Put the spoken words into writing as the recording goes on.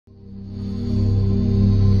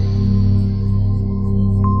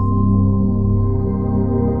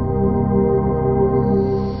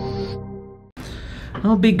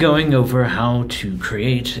be going over how to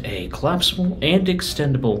create a collapsible and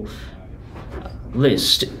extendable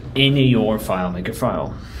list in your FileMaker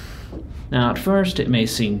file. Now at first it may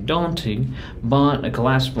seem daunting, but a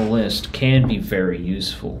collapsible list can be very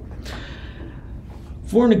useful.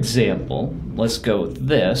 For an example, let's go with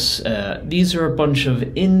this. These are a bunch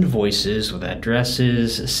of invoices with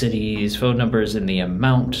addresses, cities, phone numbers, and the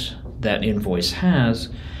amount that invoice has,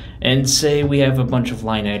 and say we have a bunch of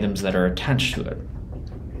line items that are attached to it.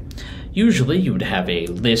 Usually you would have a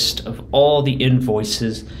list of all the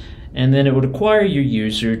invoices, and then it would require your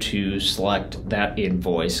user to select that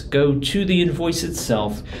invoice, go to the invoice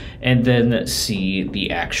itself, and then see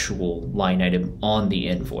the actual line item on the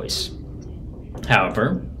invoice.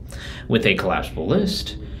 However, with a collapsible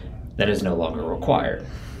list, that is no longer required.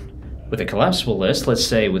 With a collapsible list, let's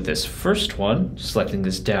say with this first one, selecting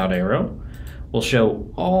this down arrow, will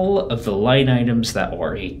show all of the line items that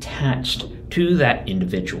are attached to that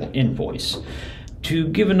individual invoice. To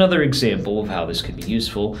give another example of how this can be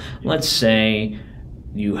useful, let's say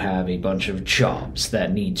you have a bunch of jobs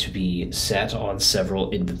that need to be set on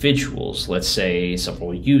several individuals, let's say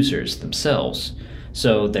several users themselves.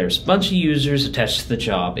 So there's a bunch of users attached to the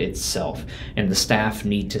job itself, and the staff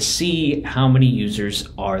need to see how many users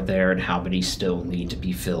are there and how many still need to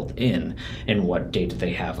be filled in, and what data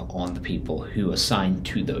they have on the people who assigned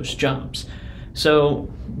to those jobs. So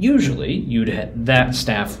usually that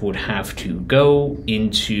staff would have to go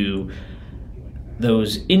into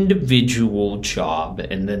those individual job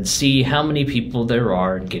and then see how many people there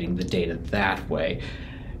are and getting the data that way.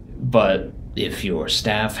 But if your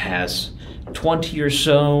staff has 20 or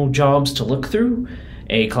so jobs to look through,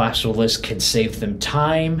 a collapsible list can save them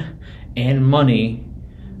time and money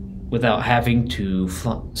without having to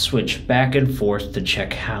switch back and forth to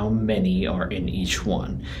check how many are in each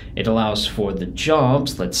one. It allows for the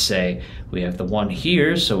jobs, let's say we have the one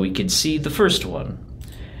here, so we could see the first one,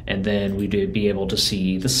 and then we'd be able to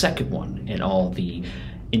see the second one and all the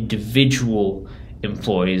individual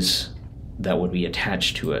employees that would be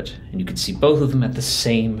attached to it, and you can see both of them at the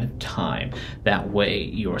same time. That way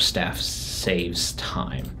your staff saves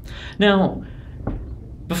time. Now,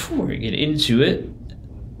 before we get into it,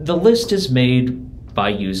 the list is made by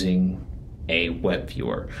using a web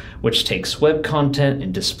viewer, which takes web content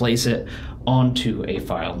and displays it onto a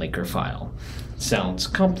FileMaker file. Sounds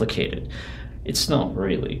complicated. It's not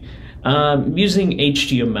really. Using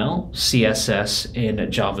HTML, CSS, and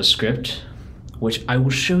JavaScript, which I will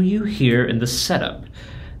show you here in the setup.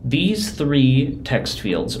 These three text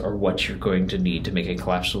fields are what you're going to need to make a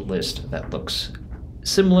collapsible list that looks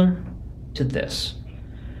similar to this.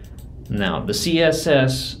 Now, the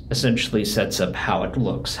CSS essentially sets up how it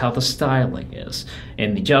looks, how the styling is,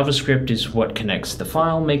 and the JavaScript is what connects the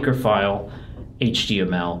FileMaker file,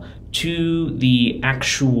 HTML, to the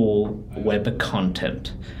actual web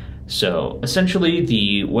content. So essentially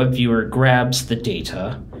the web viewer grabs the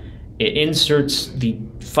data, it inserts the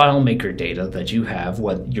FileMaker data that you have,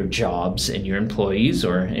 what your jobs and your employees,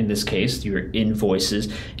 or in this case, your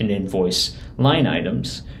invoices and invoice line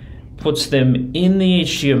items, puts them in the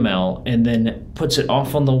HTML, and then puts it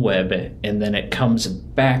off on the web, and then it comes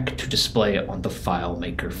back to display it on the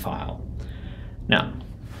FileMaker file. Now,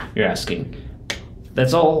 you're asking,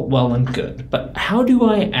 that's all well and good, but how do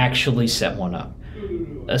I actually set one up?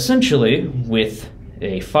 Essentially, with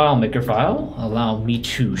a FileMaker file, allow me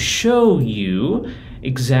to show you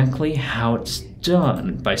exactly how it's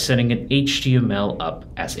done by setting an HTML up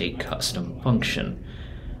as a custom function,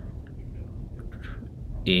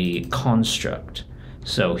 a construct.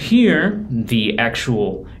 So here, the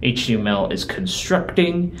actual HTML is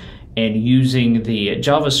constructing and using the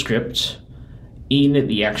JavaScript in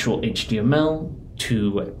the actual HTML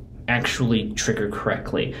to actually trigger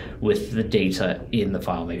correctly with the data in the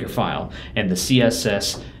FileMaker file, and the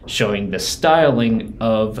CSS showing the styling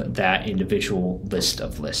of that individual list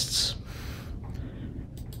of lists.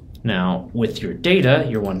 Now, with your data,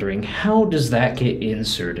 you're wondering, how does that get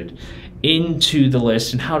inserted into the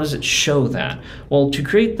list, and how does it show that? Well, to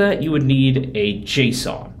create that, you would need a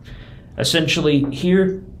JSON. Essentially,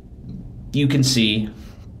 here you can see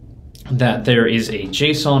that there is a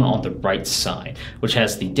JSON on the right side, which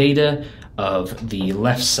has the data of the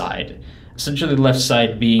left side. Essentially, the left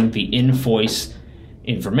side being the invoice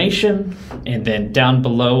information, and then down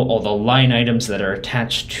below all the line items that are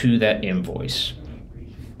attached to that invoice.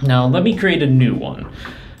 Now, let me create a new one.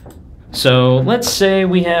 So let's say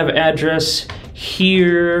we have address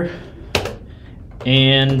here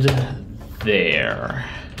and there.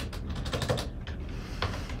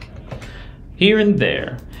 Here and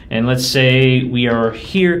there. And let's say we are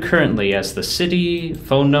here currently as the city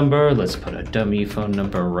phone number. Let's put a dummy phone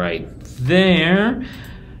number right there.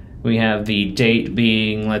 We have the date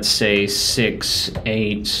being, let's say,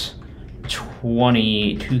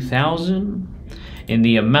 6/8/2000, and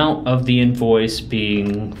the amount of the invoice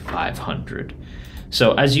being 500.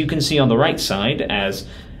 So as you can see on the right side, as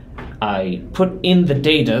I put in the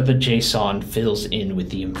data, the JSON fills in with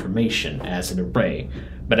the information as an array.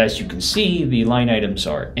 But as you can see, the line items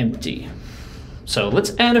are empty. So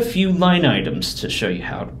let's add a few line items to show you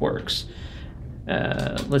how it works.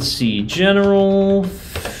 Let's see, general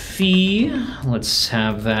fee. Let's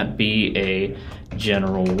have that be a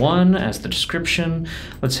general one as the description.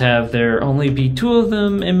 Let's have there only be 2 of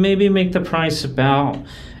them and maybe make the price about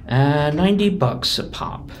 $90 a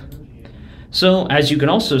pop. So as you can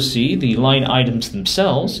also see, the line items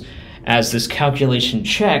themselves, as this calculation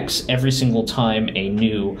checks every single time a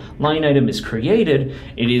new line item is created,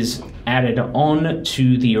 it is added on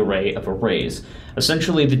to the array of arrays.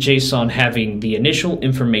 Essentially, the JSON having the initial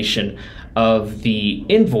information of the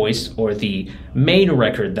invoice or the main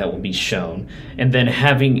record that will be shown, and then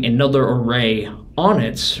having another array on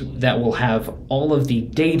it that will have all of the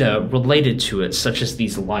data related to it, such as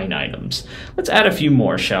these line items. Let's add a few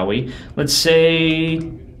more, shall we? Let's say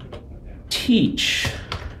teach.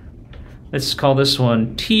 Let's call this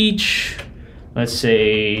one teach. Let's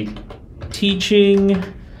say teaching.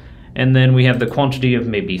 And then we have the quantity of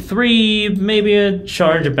maybe 3, maybe a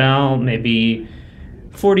charge about maybe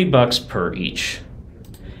 $40 per each.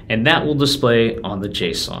 And that will display on the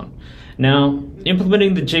JSON. Now,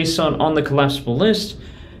 implementing the JSON on the collapsible list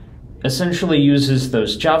essentially uses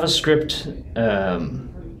those JavaScript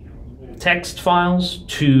text files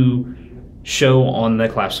to show on the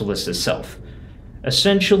collapsible list itself.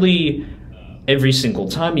 Essentially, every single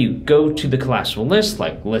time you go to the collapsible list,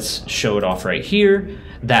 like let's show it off right here,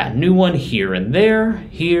 that new one here and there,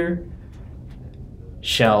 here,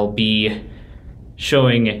 shall be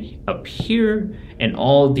showing up here, and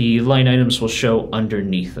all the line items will show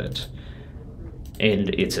underneath it.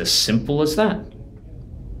 And it's as simple as that.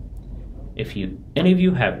 If any of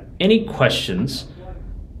you have any questions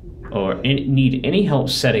or need any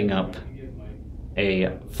help setting up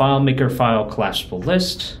a FileMaker file collapsible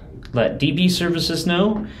list, let DB services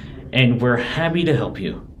know, and we're happy to help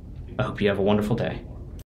you. I hope you have a wonderful day.